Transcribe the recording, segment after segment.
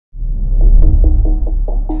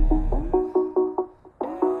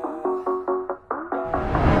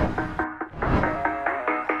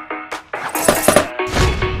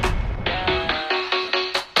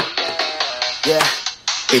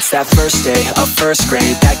It's that first day of first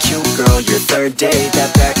grade, that cute girl, your third date,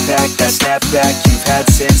 that backpack, that snapback you've had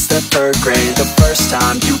since the third grade. The first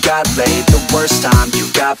time you got laid, the worst time you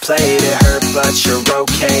got played. It hurt but you're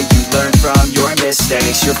okay, you learn from your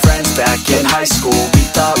mistakes. Your friends back in high school, we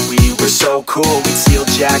thought we were so cool. We'd steal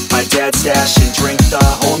Jack, my dad's stash, and drink the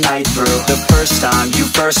whole night through. The first time you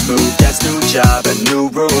first moved, dad's new job, a new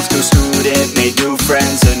roof, new student, made new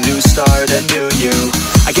friends, a new start, a new you.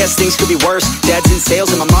 I guess things could be worse, dad's in sales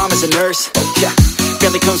and my mom is a nurse. Yeah,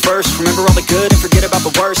 family comes first, remember all the good and forget about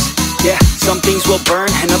the worst. Yeah, some things will burn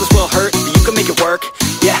and others will hurt, but you can make it work.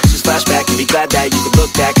 Yeah, just flash back and be glad that you can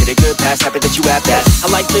look back at a good past, happy that you have that.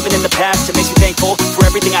 I like living in the past, it makes me thankful for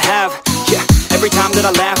everything I have. Yeah, every time that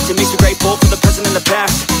I laugh, it makes me grateful for the present and the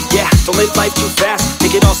past. Yeah, don't live life too fast,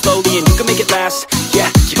 take it all slowly and you can make it last. Yeah,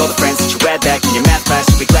 keep all the friends that you had back in your math class,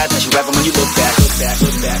 you'll be glad that you have them when you look back. Look back,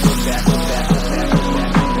 look back, look back, look back, look back, look back.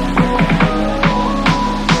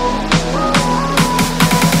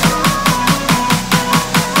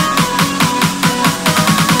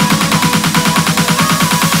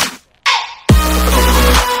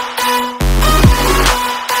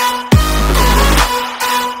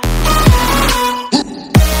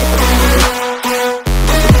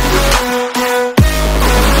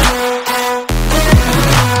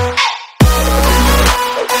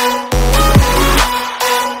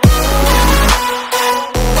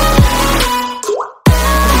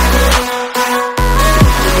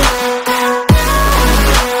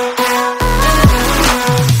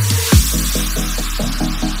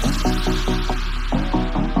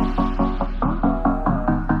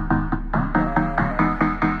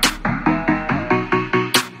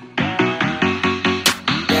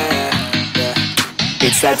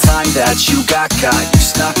 It's that time that you got caught, you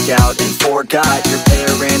snuck out and forgot. Your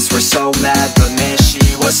parents were so mad, but man, she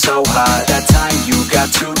was so hot. That time you got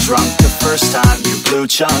too drunk, the first time you blew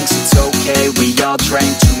chunks. It's okay, we all drank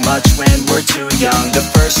too much when we're too young. The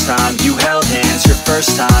first time you held hands, your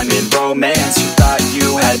first time in romance. You thought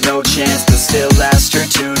you had no chance, but still asked her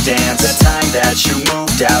to dance. The time that you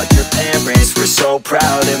moved out, your parents were so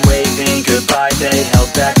proud, and waving goodbye, they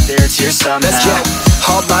held back their tears somehow.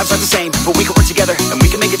 All lives are the same, but we can work together and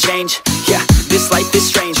we can make a change. Yeah, this life is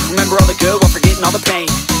strange, remember all the good while forgetting all the pain.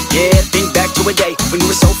 Yeah, think back to a day when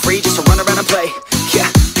you were so free just to run around and play. Yeah,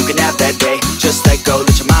 you can have that day, just let go,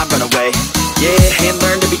 let your mind run away. Yeah, and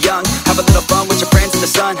learn to be young, have a little fun with your friends in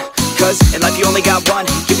the sun. Cause in life you only got one,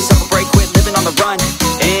 give yourself a break, quit living on the run.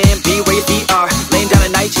 And be where your feet are, laying down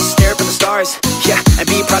at night, just stare up at the stars. Yeah, and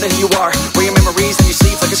be proud of who you are.